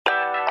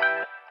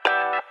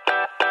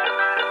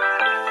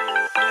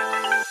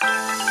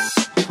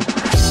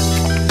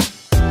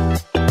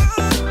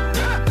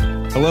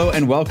Hello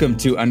and welcome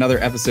to another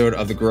episode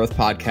of the Growth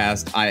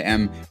Podcast. I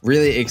am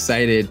really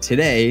excited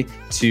today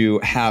to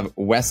have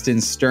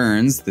Weston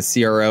Stearns, the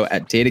CRO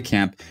at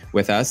Datacamp,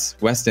 with us.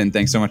 Weston,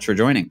 thanks so much for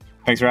joining.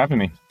 Thanks for having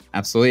me.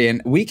 Absolutely.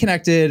 And we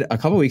connected a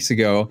couple weeks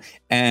ago,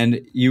 and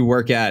you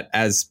work at,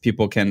 as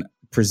people can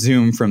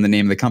presume from the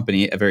name of the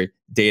company, a very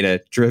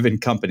data-driven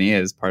company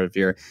as part of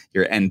your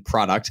end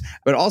product.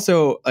 But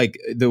also, like,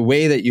 the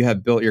way that you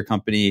have built your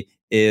company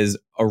is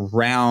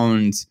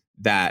around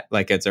that,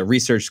 like, it's a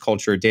research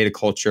culture, data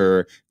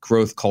culture,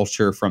 growth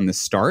culture from the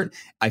start.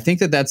 I think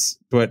that that's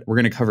what we're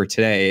going to cover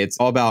today. It's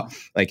all about,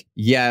 like,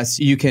 yes,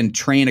 you can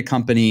train a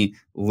company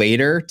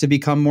later to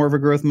become more of a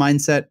growth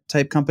mindset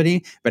type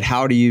company, but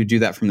how do you do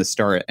that from the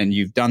start? And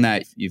you've done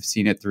that, you've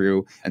seen it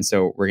through. And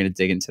so we're going to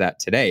dig into that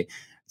today.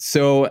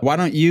 So why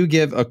don't you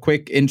give a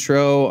quick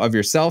intro of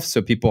yourself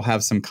so people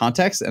have some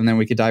context, and then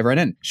we could dive right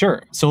in.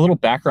 Sure. So a little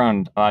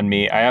background on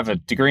me. I have a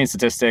degree in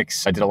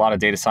statistics. I did a lot of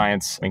data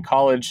science in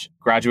college,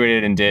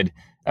 graduated and did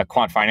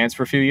quant finance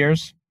for a few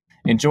years.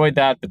 Enjoyed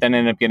that, but then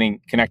ended up getting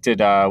connected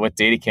with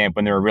Datacamp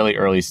when they were really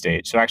early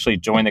stage. So I actually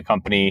joined the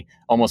company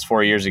almost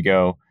 4 years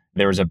ago.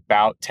 There was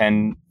about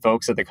 10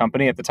 folks at the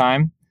company at the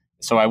time.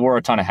 So I wore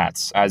a ton of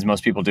hats, as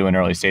most people do in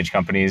early stage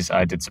companies.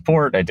 I did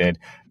support, I did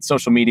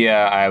social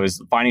media, I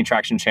was finding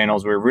traction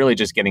channels. We were really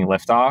just getting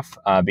liftoff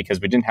because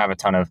we didn't have a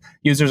ton of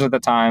users at the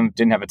time,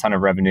 didn't have a ton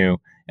of revenue.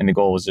 And the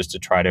goal was just to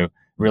try to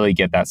really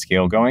get that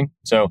scale going.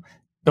 So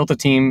built a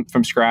team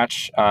from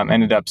scratch,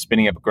 ended up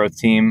spinning up a growth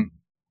team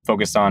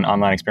focused on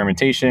online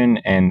experimentation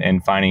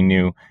and finding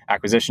new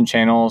acquisition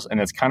channels. And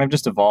it's kind of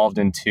just evolved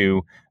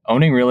into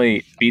owning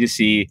really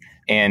B2C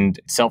and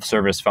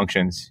self-service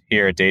functions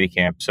here at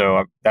Datacamp.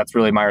 So that's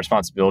really my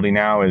responsibility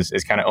now is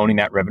kind of owning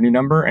that revenue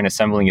number and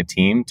assembling a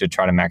team to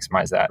try to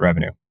maximize that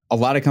revenue. A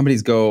lot of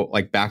companies go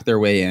like back their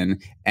way in,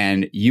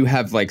 and you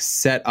have like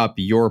set up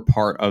your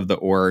part of the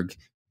org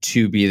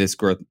to be this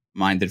growth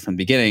minded from the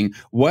beginning.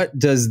 What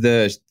does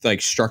the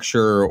like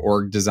structure or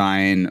org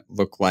design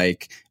look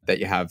like that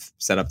you have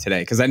set up today?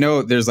 Because I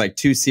know there's like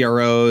 2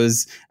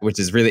 CROs, which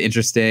is really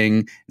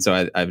interesting.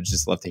 So I would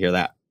just love to hear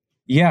that.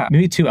 Yeah,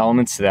 maybe 2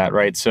 elements to that,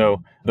 right?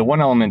 So the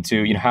one element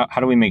to, how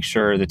do we make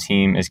sure the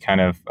team is kind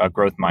of a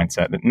growth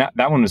mindset?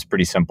 That one was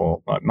pretty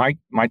simple.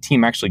 My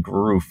team actually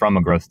grew from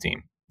a growth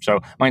team. So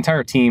my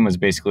entire team was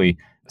basically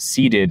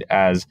seeded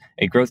as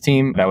a growth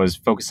team that was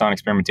focused on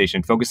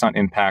experimentation, focused on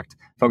impact,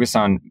 focused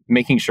on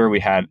making sure we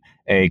had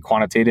a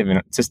quantitative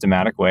and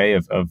systematic way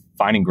of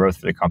finding growth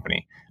for the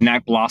company. And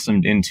that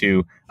blossomed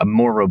into a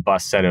more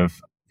robust set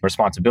of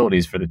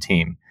responsibilities for the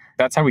team.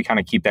 That's how we kind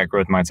of keep that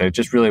growth mindset. It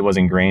just really was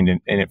ingrained in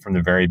it from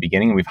the very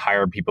beginning. We've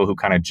hired people who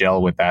kind of gel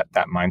with that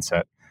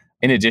mindset.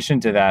 In addition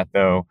to that,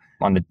 though,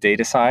 on the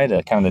data side,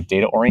 kind of the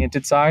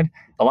data-oriented side,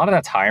 a lot of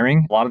that's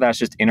hiring. A lot of that's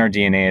just in our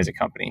DNA as a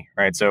company,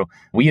 right? So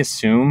we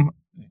assume,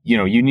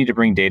 you need to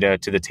bring data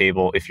to the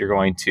table if you're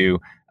going to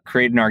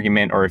create an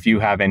argument or if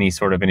you have any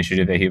sort of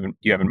initiative that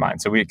you have in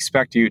mind. So we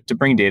expect you to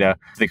bring data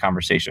to the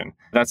conversation.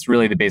 That's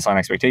really the baseline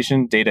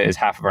expectation. Data is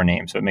half of our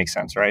name, so it makes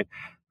sense, right?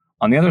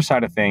 On the other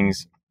side of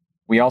things,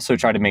 we also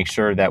try to make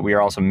sure that we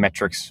are also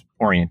metrics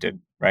oriented,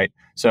 right?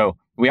 So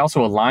we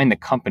also align the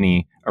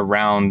company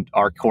around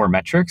our core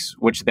metrics,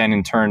 which then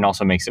in turn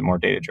also makes it more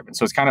data driven.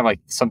 So it's kind of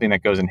like something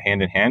that goes in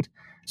hand.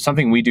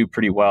 Something we do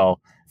pretty well.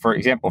 For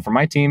example, for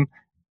my team,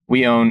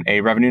 we own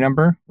a revenue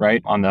number,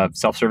 right? On the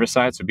self-service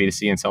side, so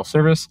B2C and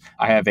self-service.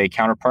 I have a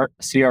counterpart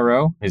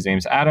CRO. His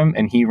name's Adam,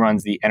 and he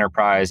runs the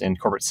enterprise and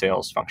corporate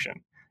sales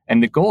function.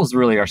 And the goals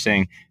really are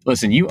saying,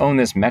 listen, you own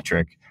this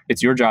metric.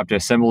 It's your job to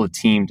assemble a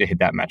team to hit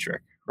that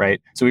metric. Right.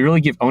 So we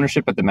really give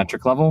ownership at the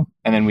metric level,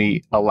 and then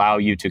we allow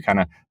you to kind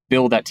of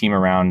build that team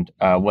around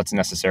what's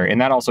necessary. And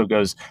that also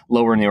goes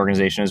lower in the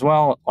organization as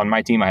well. On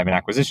my team, I have an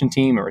acquisition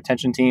team, a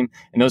retention team,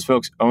 and those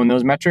folks own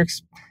those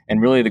metrics.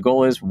 And really the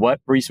goal is, what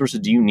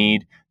resources do you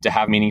need to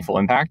have meaningful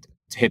impact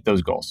to hit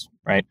those goals,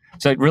 right?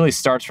 So it really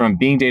starts from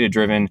being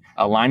data-driven,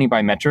 aligning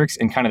by metrics,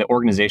 and kind of the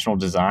organizational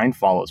design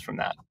follows from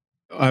that.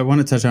 I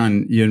want to touch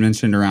on, you had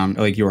mentioned around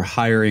like you were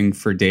hiring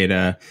for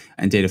data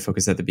and data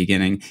focus at the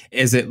beginning.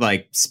 Is it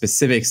like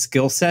specific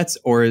skill sets,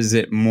 or is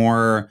it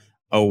more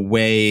a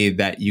way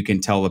that you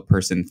can tell the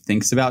person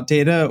thinks about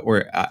data,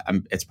 or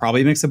it's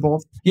probably a mix of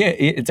both? Yeah,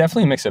 it's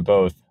definitely a mix of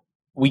both.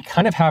 We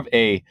kind of have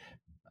a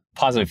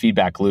positive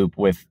feedback loop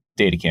with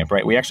Datacamp,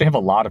 right? We actually have a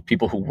lot of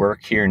people who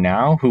work here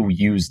now who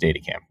use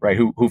Datacamp, right?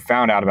 Who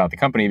found out about the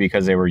company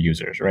because they were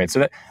users, right? So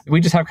that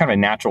we just have kind of a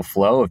natural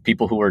flow of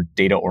people who are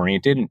data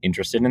oriented and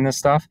interested in this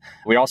stuff.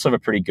 We also have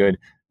a pretty good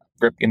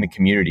grip in the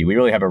community. We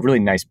really have a really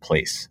nice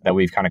place that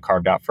we've kind of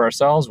carved out for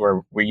ourselves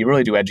where we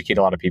really do educate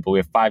a lot of people. We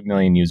have 5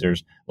 million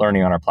users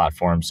learning on our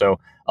platform. So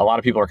a lot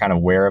of people are kind of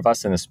aware of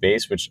us in the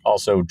space, which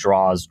also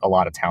draws a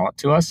lot of talent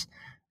to us.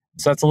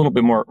 So that's a little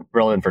bit more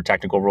relevant for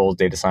technical roles,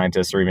 data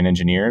scientists, or even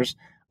engineers.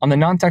 On the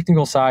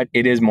non-technical side,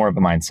 it is more of a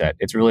mindset.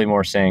 It's really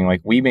more saying,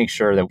 like, we make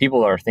sure that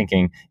people are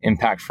thinking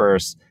impact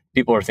first,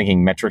 people are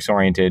thinking metrics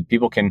oriented,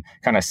 people can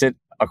kind of sit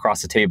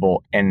across the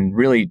table and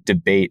really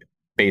debate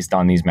based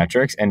on these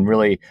metrics and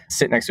really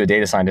sit next to a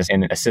data scientist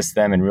and assist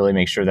them and really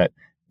make sure that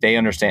they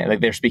understand,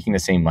 like they're speaking the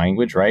same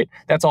language, right?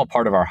 That's all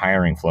part of our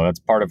hiring flow. That's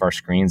part of our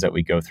screens that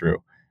we go through.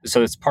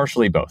 So it's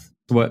partially both.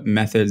 What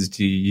methods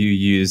do you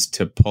use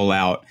to pull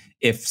out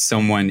if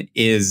someone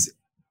is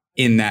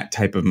in that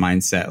type of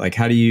mindset? Like,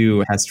 how do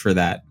you test for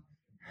that?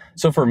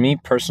 So for me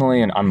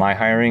personally and on my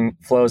hiring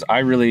flows, I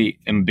really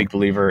am a big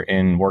believer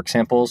in work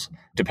samples.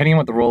 Depending on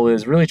what the role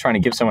is, really trying to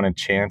give someone a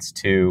chance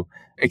to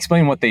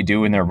explain what they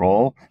do in their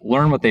role,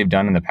 learn what they've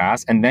done in the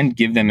past, and then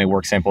give them a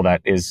work sample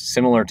that is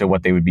similar to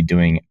what they would be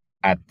doing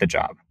at the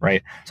job,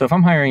 right? So if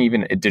I'm hiring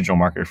even a digital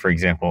marketer, for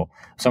example,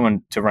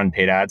 someone to run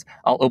paid ads,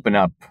 I'll open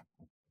up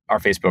our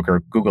Facebook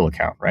or Google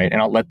account, right?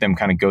 And I'll let them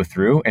kind of go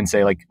through and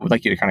say, like, would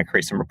like you to kind of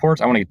create some reports.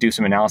 I want to do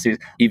some analyses,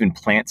 even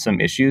plant some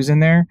issues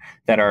in there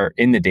that are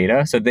in the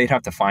data. So they'd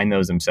have to find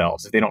those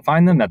themselves. If they don't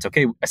find them, that's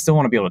okay. I still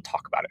want to be able to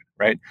talk about it,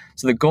 right?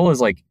 So the goal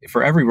is like,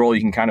 for every role,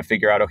 you can kind of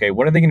figure out, okay,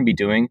 what are they going to be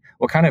doing?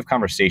 What kind of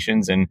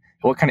conversations and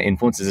what kind of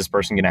influence is this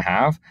person going to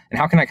have? And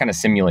how can I kind of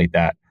simulate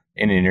that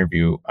in an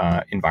interview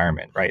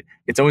environment, right?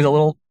 It's always a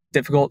little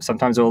difficult,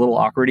 sometimes a little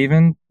awkward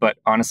even, but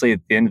honestly,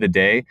 at the end of the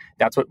day,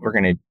 that's what we're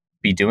going to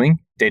be doing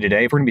day to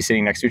day. If we're going to be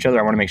sitting next to each other,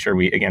 I want to make sure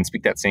we, again,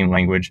 speak that same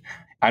language.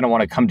 I don't want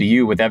to come to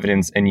you with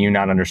evidence and you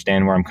not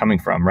understand where I'm coming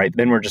from, right?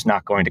 Then we're just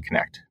not going to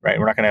connect, right?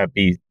 We're not going to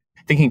be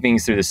thinking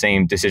things through the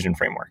same decision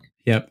framework.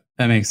 Yep,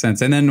 that makes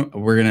sense. And then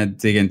we're going to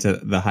dig into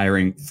the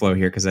hiring flow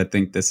here because I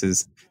think this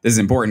is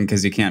important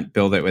because you can't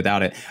build it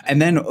without it. And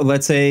then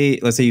let's say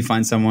you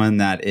find someone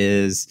that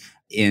is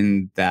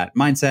in that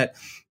mindset.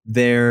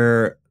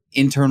 Their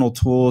internal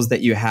tools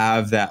that you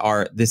have that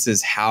are, this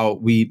is how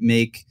we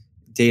make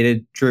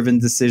data-driven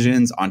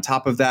decisions on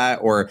top of that?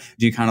 Or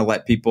do you kind of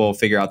let people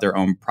figure out their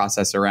own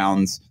process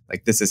around,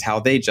 like, this is how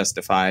they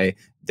justify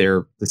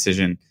their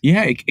decision?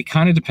 Yeah, it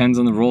kind of depends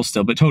on the role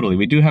still, but totally.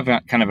 We do have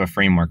kind of a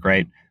framework,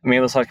 right? I mean,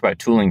 let's talk about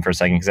tooling for a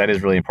second, because that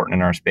is really important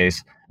in our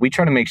space. We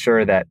try to make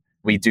sure that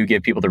we do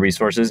give people the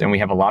resources and we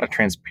have a lot of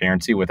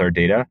transparency with our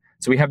data.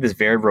 So we have this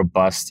very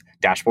robust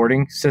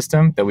dashboarding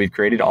system that we've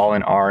created all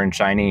in R and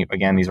Shiny.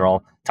 Again, these are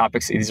all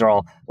topics. These are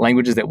all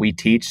languages that we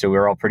teach. So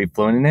we're all pretty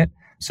fluent in it.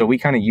 So we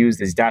kind of use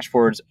these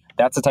dashboards.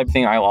 That's the type of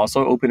thing I'll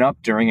also open up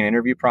during an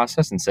interview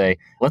process and say,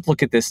 let's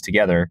look at this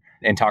together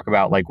and talk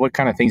about, like, what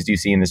kind of things do you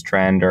see in this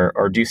trend,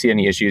 or do you see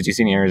any issues? Do you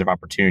see any areas of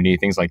opportunity?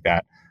 Things like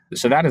that.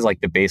 So that is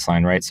like the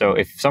baseline, right? So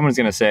if someone's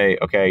going to say,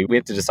 okay, we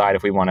have to decide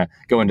if we want to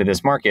go into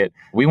this market,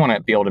 we want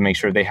to be able to make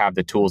sure they have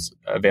the tools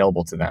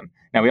available to them.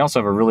 Now, we also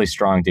have a really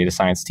strong data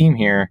science team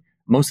here.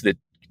 Most of the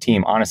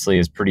team, honestly,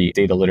 is pretty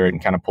data literate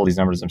and kind of pull these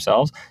numbers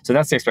themselves. So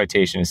that's the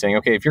expectation, is saying,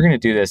 okay, if you're going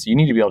to do this, you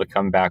need to be able to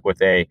come back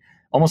with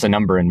almost a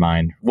number in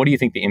mind. What do you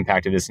think the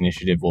impact of this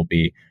initiative will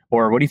be?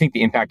 Or what do you think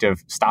the impact of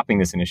stopping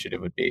this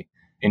initiative would be?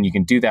 And you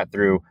can do that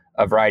through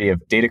a variety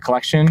of data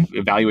collection,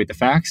 evaluate the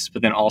facts,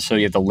 but then also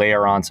you have to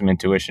layer on some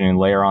intuition and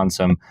layer on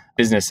some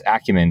business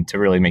acumen to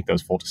really make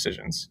those full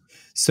decisions.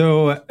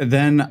 So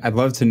then I'd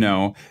love to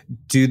know,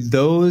 do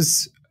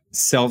those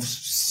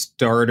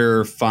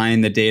self-starter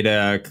find the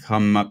data,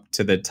 come up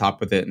to the top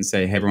with it and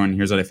say, hey, everyone,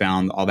 here's what I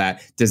found, all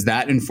that. Does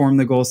that inform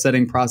the goal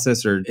setting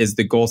process, or is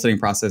the goal setting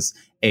process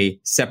a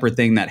separate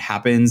thing that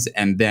happens,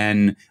 and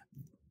then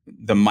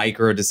the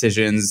micro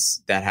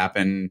decisions that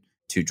happen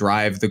to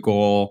drive the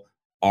goal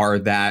are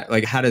that,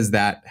 like, how does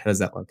that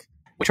look?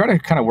 We try to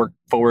kind of work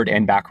forward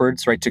and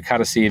backwards, right? To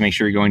kind of see, make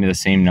sure you're going to the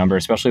same number,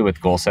 especially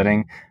with goal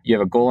setting. You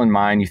have a goal in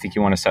mind, you think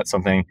you want to set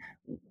something.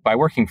 By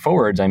working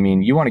forwards, I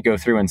mean, you want to go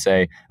through and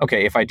say,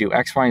 okay, if I do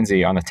X, Y, and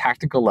Z on a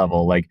tactical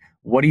level, like,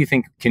 what do you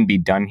think can be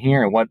done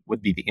here? And what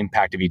would be the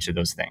impact of each of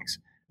those things?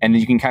 And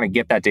then you can kind of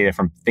get that data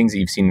from things that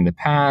you've seen in the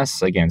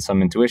past. Again,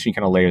 some intuition, you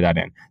kind of layer that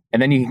in.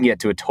 And then you can get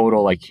to a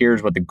total, like,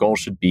 here's what the goal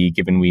should be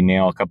given we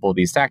nail a couple of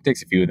these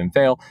tactics, a few of them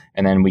fail.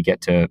 And then we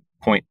get to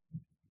point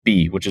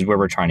B, which is where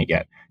we're trying to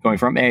get, going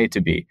from A to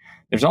B.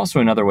 There's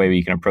also another way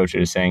we can approach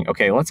it, is saying,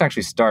 okay, let's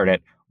actually start at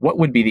what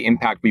would be the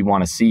impact we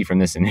want to see from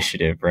this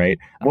initiative, right?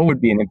 What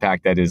would be an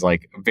impact that is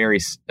like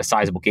a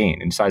sizable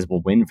gain and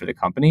sizable win for the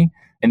company?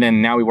 And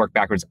then now we work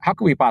backwards. How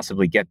could we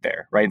possibly get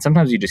there, right? And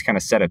sometimes you just kind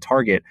of set a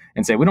target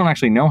and say, we don't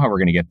actually know how we're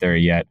going to get there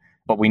yet,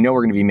 but we know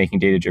we're going to be making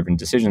data-driven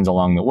decisions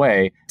along the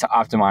way to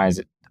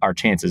optimize our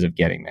chances of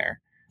getting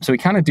there. So we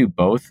kind of do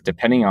both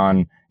depending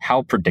on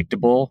how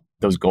predictable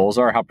those goals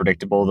are, how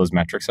predictable those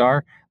metrics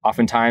are.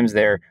 Oftentimes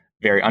they're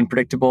very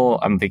unpredictable.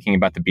 I'm thinking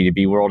about the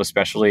B2B world,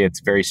 especially.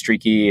 It's very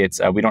streaky.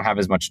 We don't have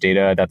as much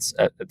data. That's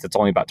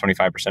only about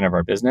 25% of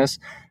our business.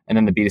 And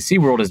then the B2C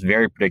world is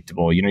very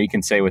predictable. You know, you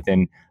can say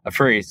within a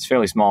fairly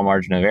small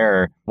margin of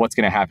error what's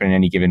going to happen in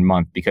any given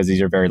month, because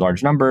these are very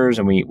large numbers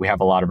and we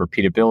have a lot of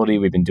repeatability.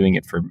 We've been doing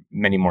it for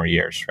many more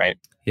years, right?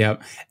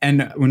 Yep.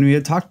 And when we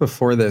had talked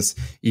before this,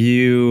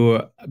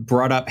 you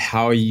brought up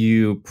how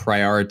you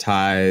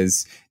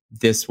prioritize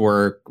this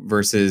work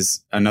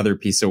versus another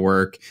piece of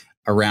work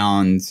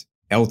around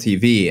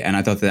LTV. And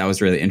I thought that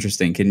was really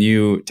interesting. Can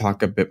you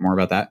talk a bit more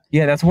about that?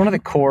 Yeah, that's one of the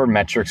core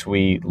metrics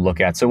we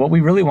look at. So what we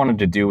really wanted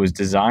to do was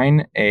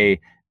design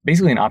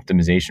basically an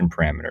optimization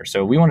parameter.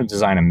 So we want to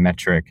design a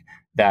metric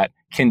that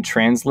can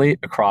translate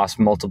across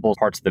multiple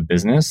parts of the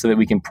business so that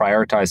we can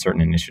prioritize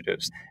certain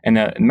initiatives. And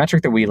the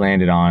metric that we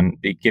landed on,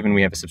 given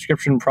we have a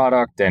subscription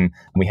product and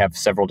we have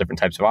several different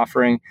types of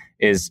offering,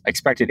 is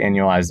expected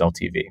annualized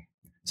LTV.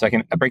 So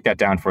I break that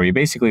down for you.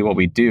 Basically, what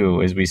we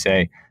do is we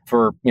say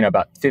for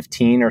about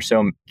 15 or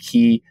so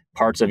key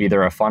parts of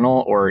either a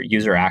funnel or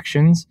user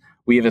actions,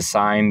 we have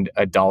assigned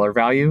a dollar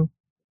value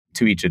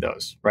to each of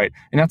those, right?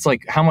 And that's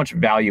like how much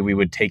value we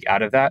would take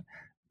out of that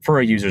for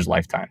a user's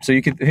lifetime. So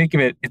you can think of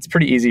it, it's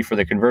pretty easy for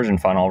the conversion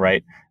funnel,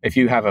 right? If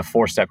you have a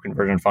 4-step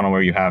conversion funnel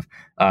where you have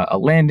a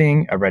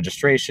landing, a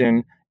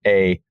registration,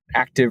 a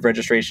active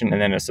registration,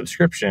 and then a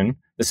subscription.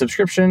 The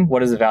subscription,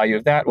 what is the value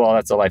of that? Well,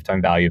 that's a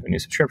lifetime value of a new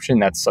subscription.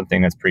 That's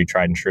something that's pretty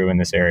tried and true in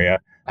this area.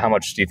 How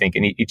much do you think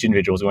each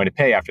individual is going to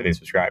pay after they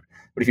subscribe?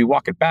 But if you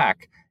walk it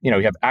back, you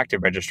have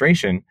active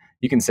registration,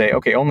 you can say,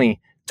 okay, only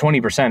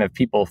 20% of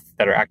people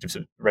that are active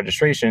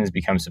registrations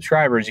become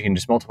subscribers. You can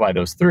just multiply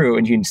those through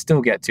and you can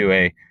still get to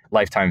a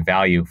lifetime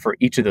value for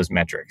each of those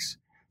metrics.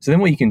 So then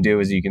what you can do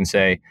is you can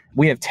say,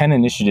 we have 10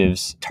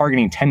 initiatives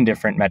targeting 10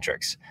 different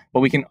metrics,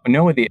 but we can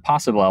know what the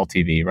possible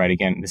LTV, right?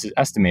 Again, this is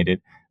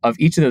estimated of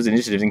each of those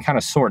initiatives and kind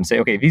of sort and say,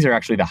 okay, these are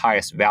actually the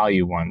highest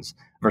value ones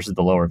versus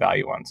the lower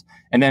value ones.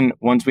 And then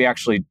once we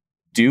actually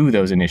do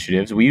those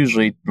initiatives, we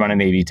usually run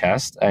an A/B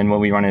test. And when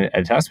we run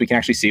a test, we can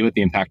actually see what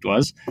the impact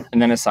was and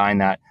then assign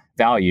that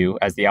value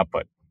as the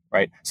output,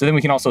 right? So then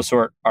we can also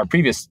sort our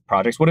previous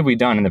projects. What have we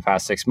done in the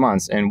past 6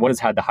 months and what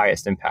has had the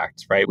highest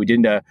impact, right? We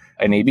did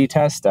an A/B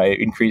test. I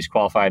increased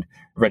qualified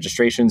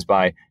registrations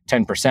by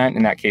 10%.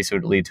 In that case, it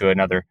would lead to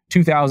another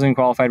 2,000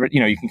 qualified.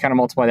 You can kind of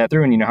multiply that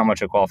through and you know how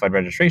much a qualified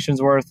registration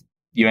is worth.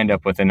 You end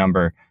up with a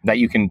number that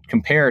you can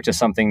compare to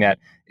something that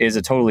is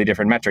a totally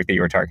different metric that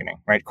you were targeting,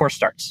 right? Course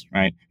starts,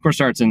 right? Course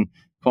starts and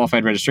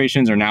qualified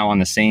registrations are now on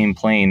the same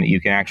plane that you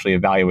can actually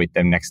evaluate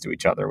them next to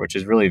each other, which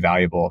is really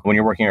valuable when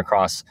you're working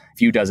across a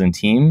few dozen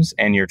teams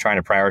and you're trying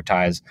to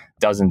prioritize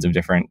dozens of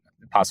different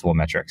possible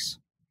metrics.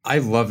 I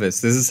love this.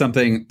 This is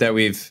something that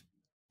we've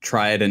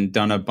tried and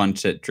done a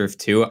bunch at Drift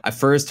 2. I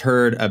first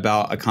heard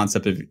about a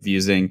concept of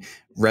using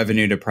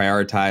revenue to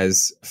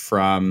prioritize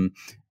from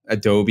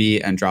Adobe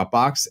and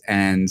Dropbox.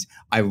 And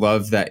I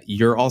love that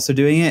you're also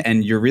doing it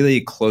and you're really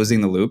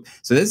closing the loop.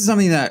 So this is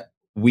something that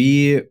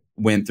we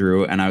went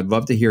through and I would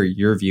love to hear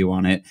your view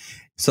on it.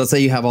 So let's say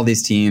you have all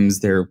these teams,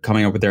 they're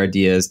coming up with their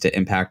ideas to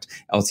impact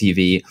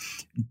LTV.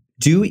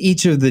 Do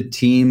each of the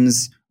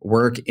teams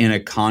work in a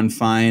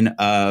confine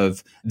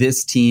of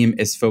this team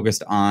is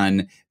focused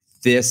on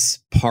this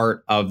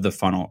part of the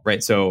funnel,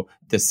 right? So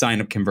the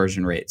sign-up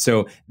conversion rate.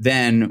 So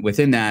then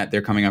within that,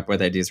 they're coming up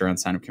with ideas around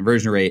sign-up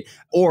conversion rate.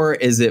 Or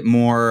is it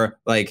more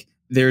like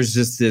there's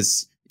just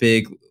this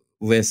big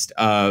list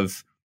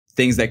of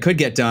things that could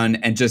get done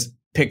and just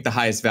pick the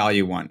highest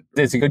value one?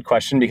 It's a good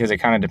question because it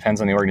kind of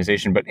depends on the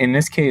organization. But in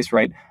this case,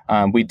 right,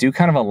 we do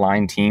kind of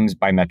align teams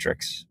by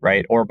metrics,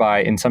 right? Or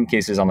by, in some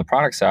cases on the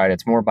product side,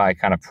 it's more by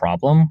kind of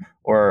problem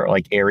or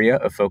like area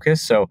of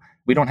focus. So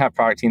we don't have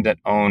product teams that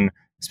own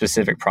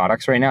specific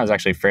products right now. Is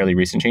actually a fairly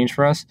recent change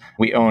for us.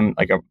 We own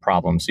like a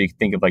problem. So you can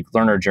think of like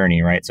learner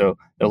journey, right? So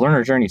the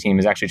learner journey team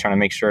is actually trying to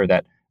make sure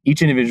that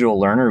each individual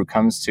learner who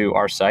comes to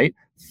our site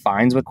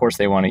finds what course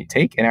they want to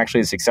take and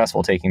actually is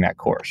successful taking that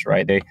course,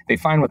 right? They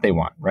find what they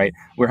want, right?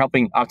 We're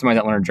helping optimize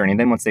that learner journey. And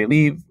then once they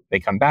leave, they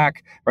come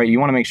back, right? You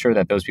want to make sure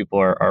that those people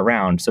are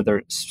around. So there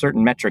are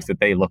certain metrics that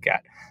they look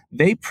at.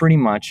 They pretty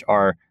much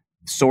are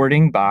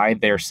sorting by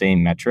their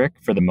same metric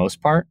for the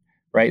most part,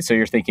 right? So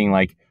you're thinking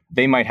like,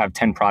 they might have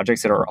 10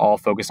 projects that are all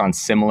focused on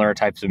similar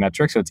types of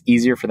metrics. So it's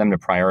easier for them to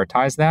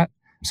prioritize that.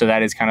 So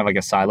that is kind of like a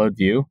siloed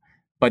view.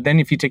 But then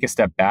if you take a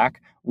step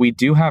back, we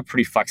do have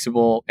pretty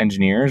flexible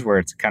engineers where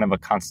it's kind of a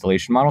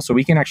constellation model. So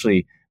we can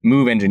actually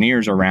move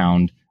engineers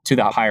around to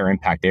the higher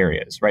impact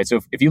areas, right?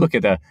 So if you look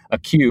at a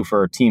queue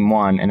for team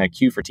 1 and a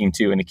queue for team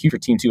 2, and the queue for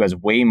team 2 has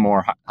way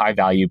more high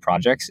value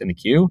projects in the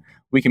queue,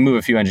 we can move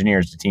a few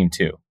engineers to team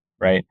 2,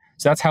 right?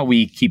 So that's how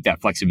we keep that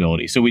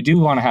flexibility. So we do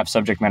want to have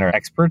subject matter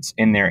experts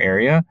in their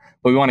area,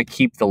 but we want to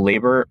keep the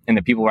labor and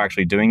the people who are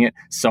actually doing it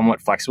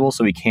somewhat flexible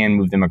so we can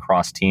move them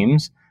across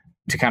teams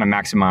to kind of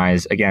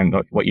maximize, again,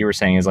 what you were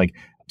saying is like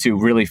to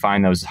really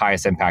find those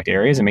highest impact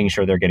areas and making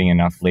sure they're getting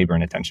enough labor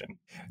and attention.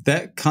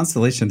 That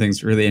constellation thing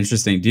is really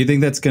interesting. Do you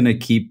think that's going to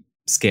keep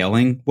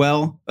scaling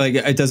well? Like,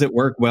 does it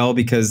work well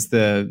because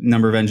the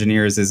number of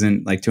engineers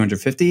isn't like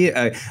 250?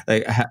 How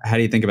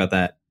do you think about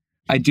that?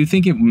 I do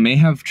think it may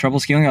have trouble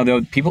scaling,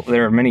 although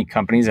there are many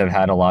companies that have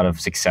had a lot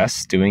of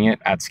success doing it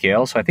at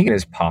scale. So I think it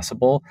is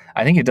possible.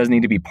 I think it does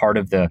need to be part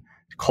of the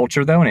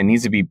culture though, and it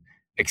needs to be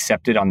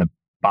accepted on the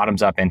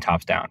bottoms up and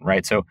tops down,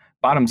 right? So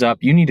bottoms up,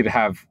 you need to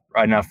have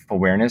enough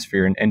awareness for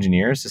your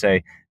engineers to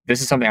say, this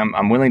is something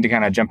I'm willing to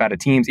kind of jump out of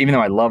teams, even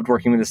though I loved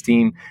working with this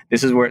team.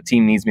 This is where a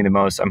team needs me the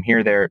most. I'm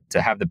there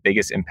to have the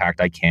biggest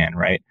impact I can,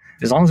 right?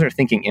 As long as they're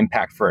thinking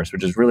impact first,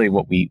 which is really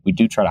what we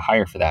do try to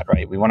hire for that,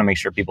 right? We want to make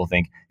sure people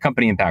think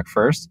company impact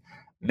first.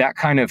 That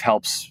kind of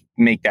helps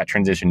make that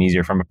transition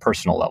easier from a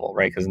personal level,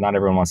 right? Because not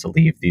everyone wants to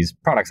leave these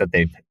products that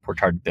they've worked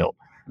hard to build.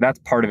 that's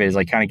part of it, is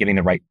like kind of getting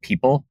the right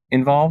people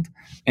involved.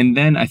 And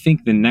then I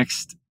think the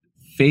next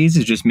phase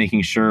is just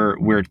making sure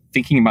we're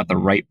thinking about the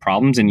right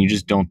problems and you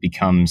just don't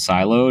become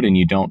siloed and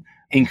you don't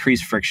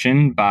increase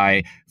friction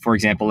by, for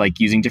example, like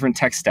using different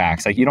tech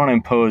stacks. Like you don't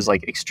impose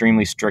like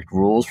extremely strict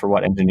rules for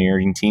what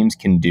engineering teams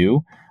can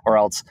do, or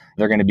else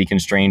they're going to be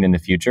constrained in the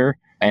future.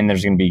 And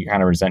there's going to be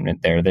kind of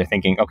resentment there. They're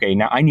thinking, okay,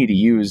 now I need to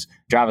use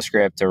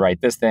JavaScript to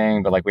write this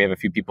thing, but like we have a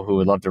few people who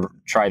would love to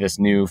try this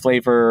new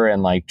flavor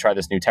and like try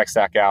this new tech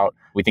stack out.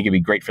 We think it'd be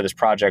great for this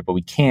project, but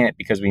we can't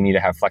because we need to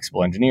have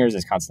flexible engineers.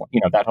 It's constant,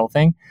 that whole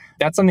thing.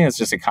 That's something that's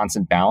just a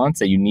constant balance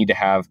that you need to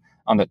have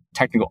on the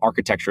technical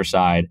architecture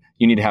side.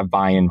 You need to have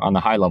buy-in on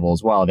the high level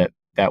as well,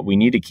 that we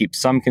need to keep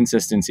some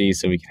consistency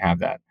so we can have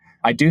that.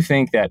 I do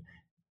think that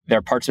there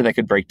are parts of that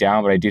could break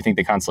down, but I do think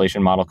the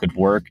constellation model could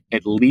work,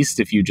 at least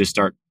if you just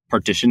start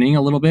partitioning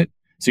a little bit.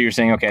 So you're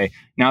saying, okay,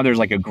 now there's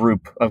like a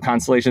group of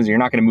constellations. You're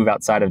not going to move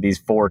outside of these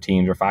 4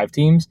 teams or 5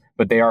 teams,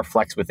 but they are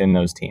flex within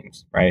those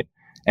teams, right?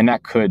 And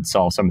that could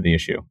solve some of the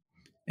issue.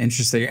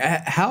 Interesting.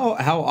 How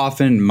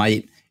often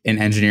might an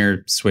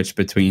engineer switch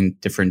between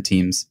different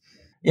teams?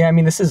 Yeah, I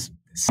mean, this is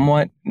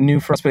somewhat new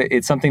for us, but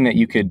it's something that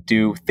you could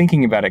do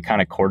thinking about it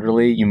kind of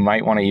quarterly. You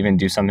might want to even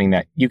do something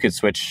that you could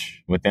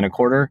switch within a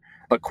quarter,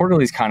 but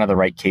quarterly is kind of the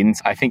right cadence.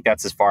 I think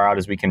that's as far out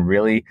as we can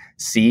really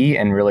see,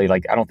 and really I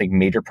don't think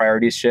major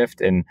priorities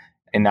shift in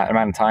that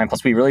amount of time.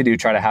 Plus, we really do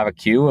try to have a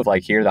queue of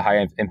like, here are the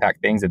high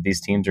impact things that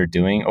these teams are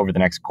doing over the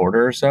next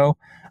quarter or so.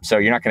 So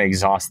you're not going to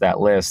exhaust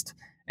that list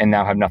and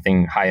now have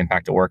nothing high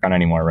impact to work on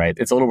anymore, right?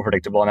 It's a little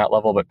predictable on that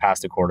level, but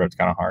past a quarter, it's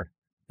kind of hard.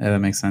 Yeah, that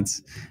makes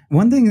sense.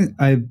 One thing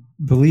I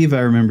believe I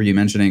remember you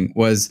mentioning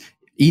was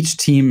each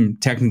team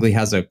technically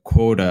has a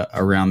quota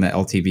around the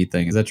LTV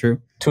thing. Is that true?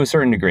 To a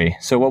certain degree.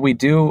 So what we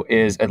do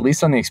is, at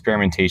least on the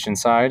experimentation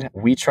side,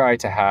 we try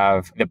to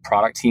have the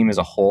product team as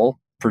a whole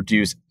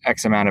produce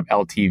X amount of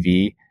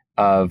LTV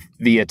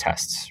via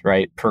tests,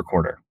 right, per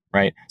quarter,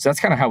 right? So that's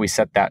kind of how we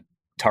set that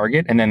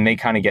target. And then they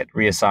kind of get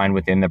reassigned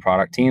within the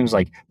product teams,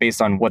 like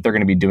based on what they're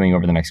going to be doing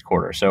over the next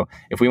quarter. So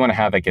if we want to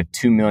have like a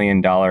 $2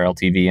 million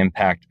LTV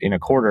impact in a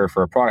quarter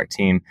for a product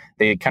team,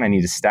 they kind of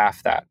need to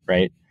staff that,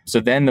 right? So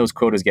then those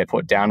quotas get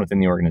put down within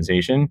the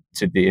organization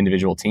to the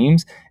individual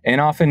teams. And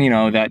often,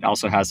 that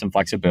also has some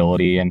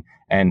flexibility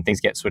and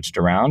things get switched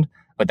around.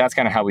 But that's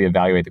kind of how we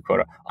evaluate the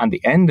quota. On the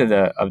end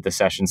of the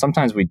session,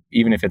 sometimes we,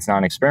 even if it's not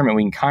an experiment,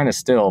 we can kind of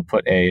still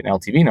put an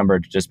LTV number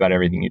to just about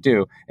everything you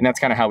do. And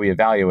that's kind of how we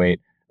evaluate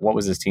what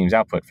was this team's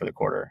output for the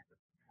quarter.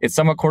 It's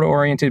somewhat quota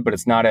oriented, but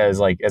it's not as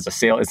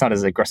it's not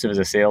as aggressive as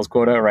a sales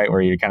quota, right?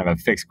 Where you kind of have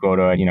a fixed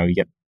quota and, you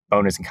get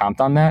bonus and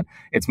comped on that.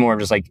 It's more of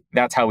just like,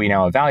 that's how we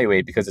now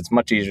evaluate, because it's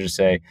much easier to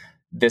say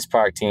this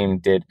product team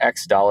did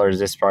X dollars,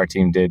 this product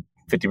team did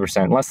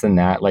 50% less than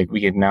that. Like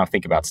we can now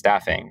think about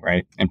staffing,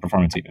 right? And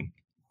performance even.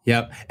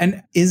 Yep.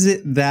 And is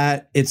it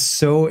that it's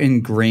so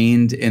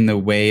ingrained in the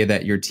way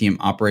that your team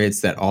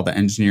operates that all the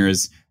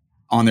engineers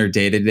on their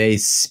day-to-day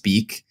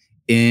speak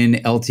in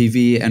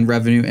LTV and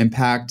revenue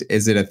impact?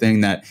 Is it a thing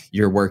that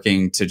you're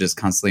working to just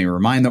constantly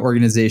remind the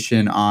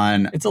organization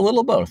on? It's a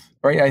little both,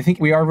 right? I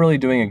think we are really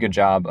doing a good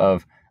job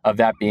of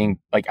that being,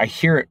 like, I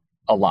hear it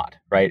a lot,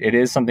 right? It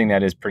is something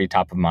that is pretty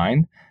top of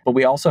mind, but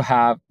we also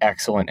have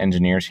excellent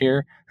engineers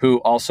here who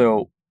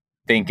also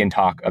think and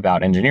talk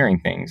about engineering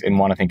things and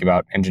want to think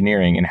about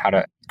engineering and how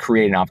to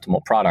create an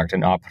optimal product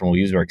and optimal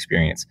user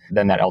experience.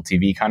 Then that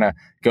LTV kind of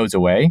goes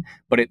away,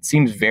 but it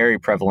seems very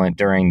prevalent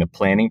during the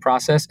planning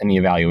process and the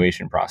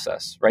evaluation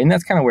process, right? And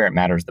that's kind of where it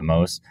matters the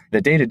most.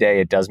 The day-to-day,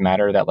 it does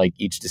matter that like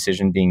each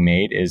decision being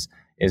made is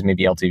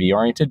maybe LTV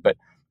oriented, but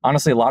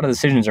honestly, a lot of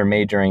decisions are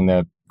made during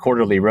the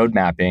quarterly road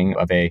mapping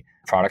of a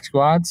product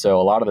squad.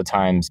 So a lot of the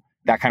times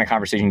that kind of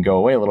conversation can go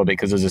away a little bit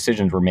because those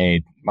decisions were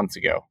made months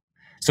ago.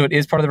 So it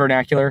is part of the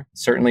vernacular,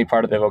 certainly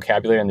part of the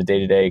vocabulary and the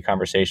day-to-day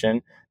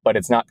conversation, but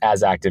it's not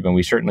as active, and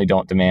we certainly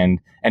don't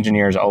demand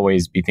engineers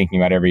always be thinking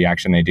about every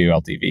action they do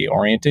LTV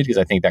oriented, because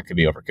I think that could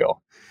be overkill.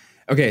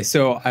 Okay,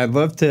 so I'd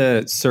love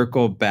to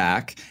circle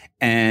back.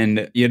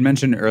 And you had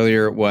mentioned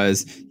earlier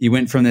was you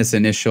went from this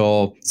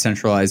initial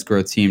centralized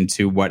growth team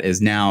to what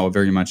is now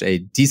very much a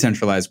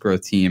decentralized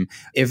growth team.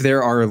 If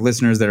there are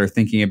listeners that are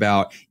thinking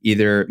about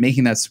either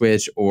making that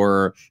switch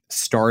or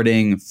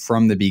starting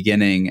from the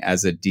beginning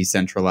as a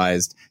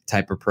decentralized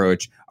type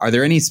approach, are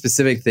there any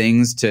specific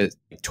things to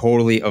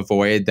totally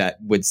avoid that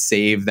would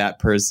save that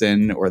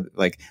person or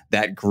like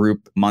that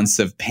group months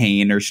of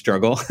pain or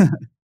struggle?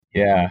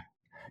 Yeah.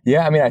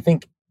 I mean, I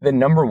think the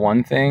number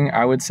one thing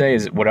I would say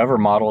is whatever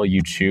model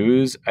you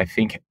choose, I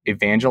think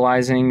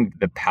evangelizing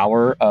the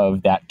power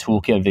of that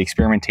toolkit, of the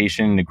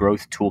experimentation, the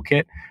growth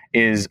toolkit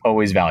is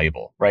always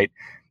valuable, right?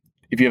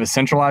 If you have a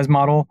centralized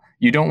model,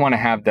 you don't want to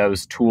have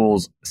those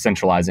tools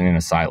centralized and in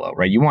a silo,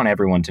 right? You want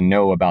everyone to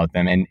know about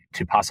them and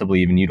to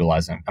possibly even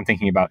utilize them. I'm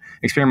thinking about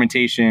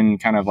experimentation,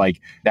 kind of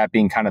like that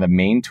being kind of the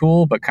main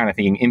tool, but kind of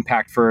thinking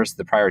impact first,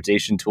 the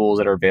prioritization tools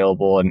that are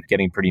available and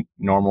getting pretty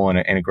normal in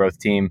a growth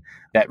team,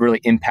 that really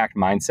impact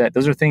mindset.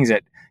 Those are things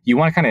that you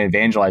want to kind of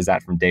evangelize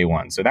that from day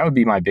one. So that would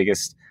be my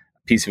biggest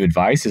piece of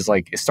advice is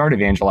like start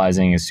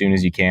evangelizing as soon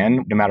as you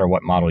can, no matter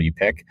what model you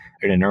pick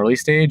at an early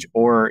stage,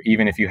 or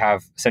even if you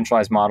have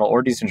centralized model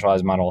or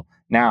decentralized model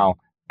now,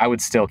 I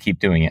would still keep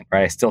doing it,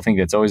 right? I still think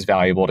that's always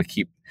valuable to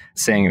keep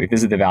saying like,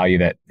 this is the value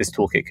that this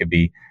toolkit could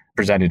be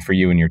presented for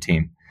you and your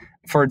team.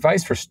 For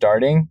advice for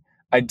starting,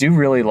 I do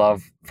really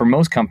love, for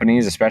most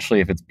companies, especially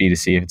if it's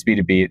B2C, if it's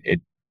B2B,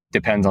 it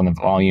depends on the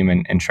volume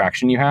and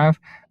traction you have.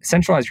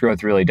 Centralized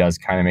growth really does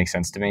kind of make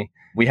sense to me.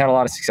 We had a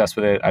lot of success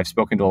with it. I've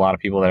spoken to a lot of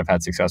people that have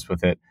had success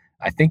with it.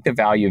 I think the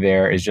value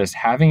there is just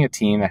having a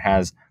team that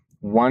has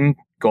one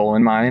goal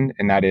in mind,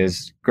 and that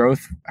is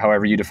growth,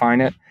 however you define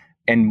it,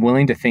 and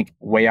willing to think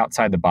way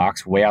outside the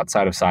box, way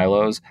outside of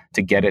silos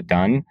to get it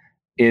done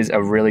is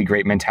a really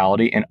great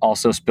mentality and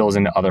also spills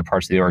into other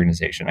parts of the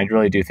organization. I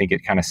really do think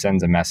it kind of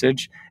sends a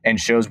message and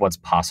shows what's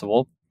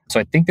possible. So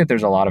I think that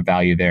there's a lot of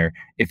value there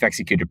if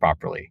executed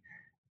properly.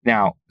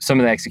 Now, some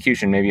of the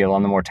execution, maybe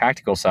on the more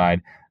tactical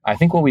side, I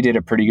think what we did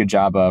a pretty good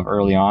job of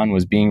early on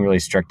was being really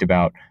strict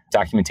about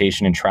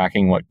documentation and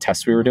tracking what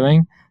tests we were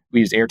doing.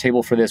 We used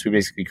Airtable for this. We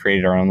basically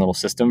created our own little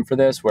system for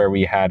this where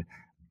we had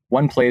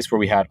one place where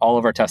we had all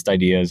of our test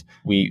ideas.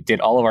 We did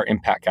all of our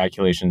impact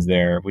calculations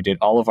there. We did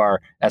all of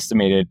our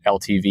estimated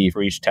LTV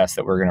for each test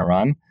that we're going to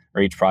run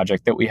or each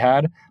project that we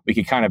had. We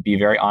could kind of be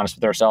very honest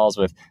with ourselves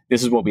with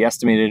this is what we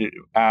estimated it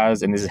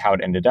as, and this is how it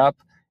ended up.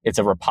 It's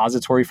a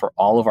repository for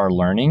all of our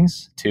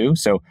learnings too.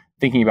 So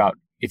thinking about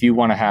if you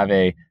want to have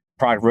a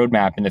product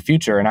roadmap in the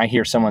future and I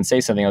hear someone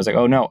say something, I was like,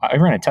 oh no, I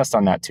ran a test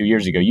on that 2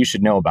 years ago. You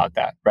should know about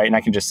that, right? And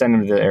I can just send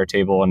them to the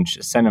Airtable and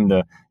just send them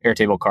the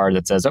Airtable card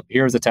that says, oh,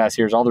 here's the test,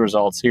 here's all the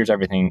results, here's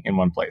everything in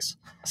one place.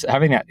 So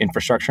having that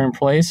infrastructure in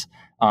place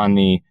on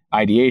the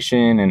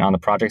ideation and on the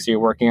projects that you're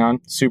working on,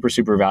 super,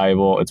 super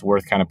valuable. It's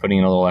worth kind of putting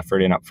in a little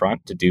effort in up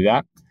front to do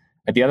that.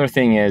 But the other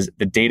thing is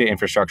the data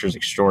infrastructure is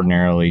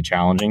extraordinarily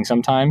challenging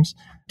sometimes,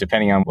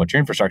 depending on what your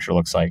infrastructure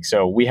looks like.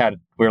 So we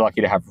were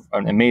lucky to have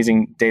an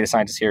amazing data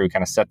scientist here who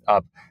kind of set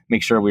up,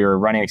 make sure we were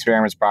running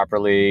experiments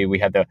properly. We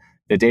had the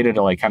data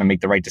to like kind of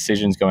make the right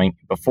decisions going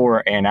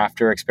before and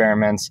after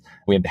experiments.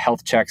 We had the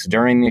health checks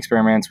during the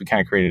experiments. We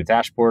kind of created a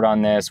dashboard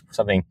on this,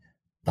 something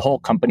the whole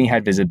company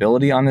had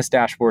visibility on this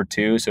dashboard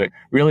too. So it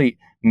really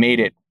made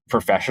it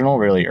professional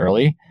really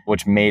early,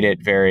 which made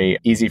it very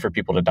easy for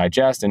people to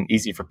digest and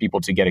easy for people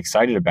to get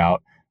excited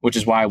about, which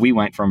is why we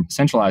went from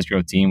centralized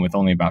growth team with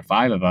only about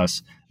 5 of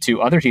us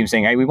to other teams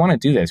saying, hey, we want to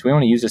do this. We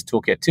want to use this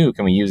toolkit too.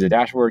 Can we use the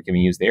dashboard? Can we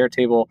use the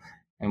Airtable?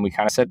 And we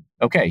kind of said,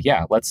 okay,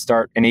 yeah, let's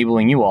start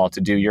enabling you all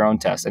to do your own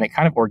tests. And it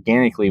kind of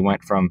organically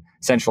went from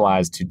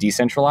centralized to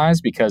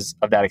decentralized because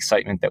of that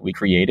excitement that we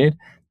created.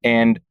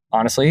 And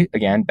honestly,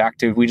 again, back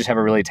to we just have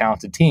a really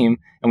talented team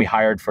and we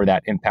hired for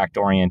that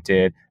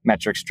impact-oriented,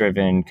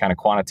 metrics-driven kind of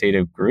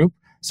quantitative group.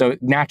 So it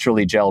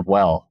naturally gelled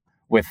well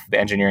with the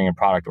engineering and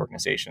product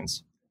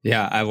organizations.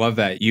 Yeah, I love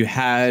that. You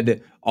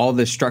had all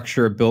the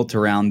structure built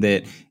around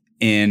it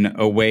in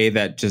a way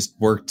that just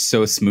worked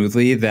so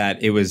smoothly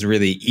that it was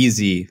really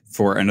easy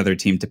for another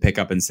team to pick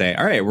up and say,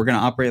 all right, we're going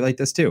to operate like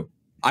this too.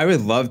 I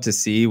would love to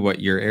see what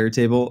your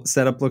Airtable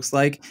setup looks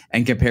like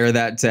and compare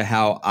that to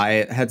how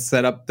I had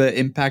set up the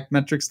impact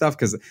metric stuff,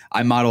 because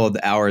I modeled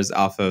ours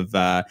off of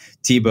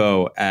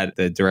Thibaut, at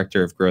the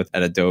director of growth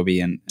at Adobe,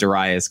 and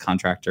Darius,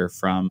 contractor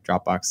from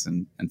Dropbox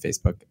and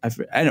Facebook.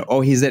 I know.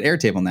 Oh, he's at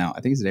Airtable now.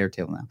 I think he's at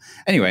Airtable now.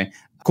 Anyway,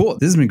 cool.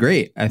 This has been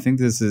great. I think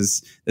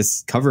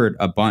this covered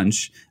a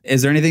bunch.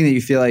 Is there anything that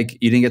you feel like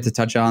you didn't get to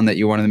touch on that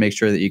you wanted to make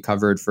sure that you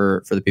covered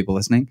for the people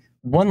listening?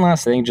 One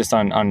last thing just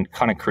on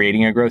kind of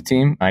creating a growth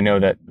team. I know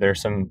that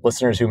there's some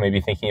listeners who may be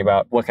thinking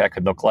about what that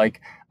could look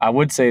like. I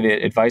would say the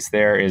advice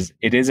there is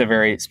it is a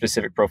very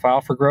specific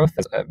profile for growth.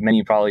 As many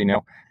of you probably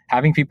know,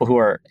 having people who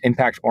are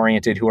impact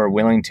oriented, who are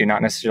willing to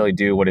not necessarily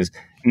do what is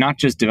not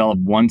just develop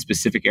one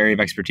specific area of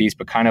expertise,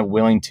 but kind of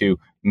willing to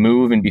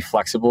move and be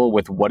flexible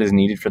with what is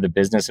needed for the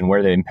business and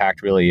where the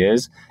impact really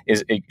is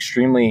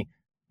extremely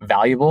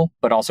valuable,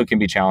 but also can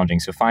be challenging.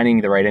 So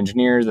finding the right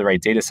engineers, the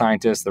right data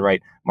scientists, the right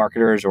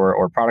marketers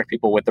or product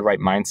people with the right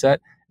mindset,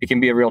 it can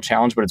be a real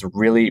challenge, but it's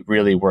really,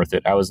 really worth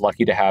it. I was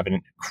lucky to have an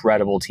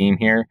incredible team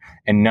here,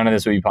 and none of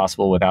this would be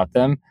possible without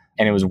them.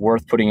 And it was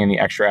worth putting in the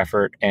extra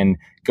effort and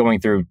going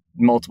through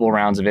multiple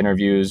rounds of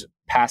interviews,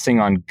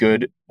 passing on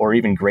good or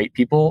even great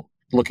people,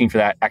 looking for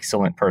that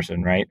excellent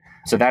person, right?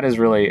 So that is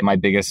really my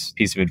biggest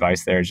piece of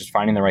advice there, is just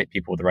finding the right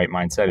people with the right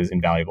mindset is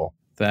invaluable.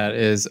 That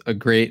is a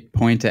great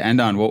point to end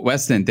on. Well,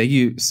 Weston, thank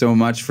you so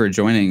much for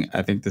joining.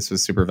 I think this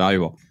was super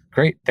valuable.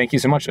 Great. Thank you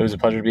so much. It was a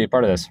pleasure to be a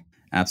part of this.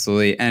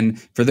 Absolutely. And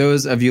for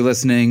those of you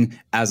listening,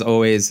 as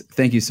always,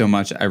 thank you so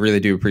much. I really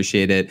do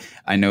appreciate it.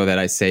 I know that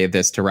I say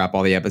this to wrap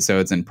all the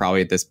episodes, and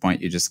probably at this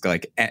point, you just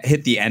like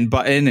hit the end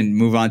button and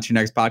move on to your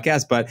next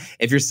podcast. But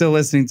if you're still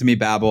listening to me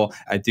babble,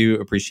 I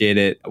do appreciate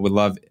it. I would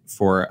love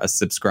for a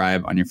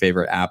subscribe on your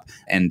favorite app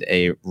and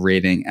a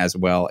rating as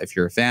well if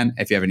you're a fan.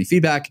 If you have any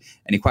feedback,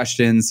 any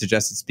questions,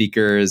 suggested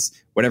speakers,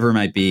 whatever it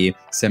might be,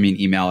 send me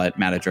an email at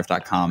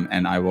matt@drift.com,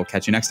 and I will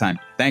catch you next time.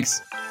 Thanks.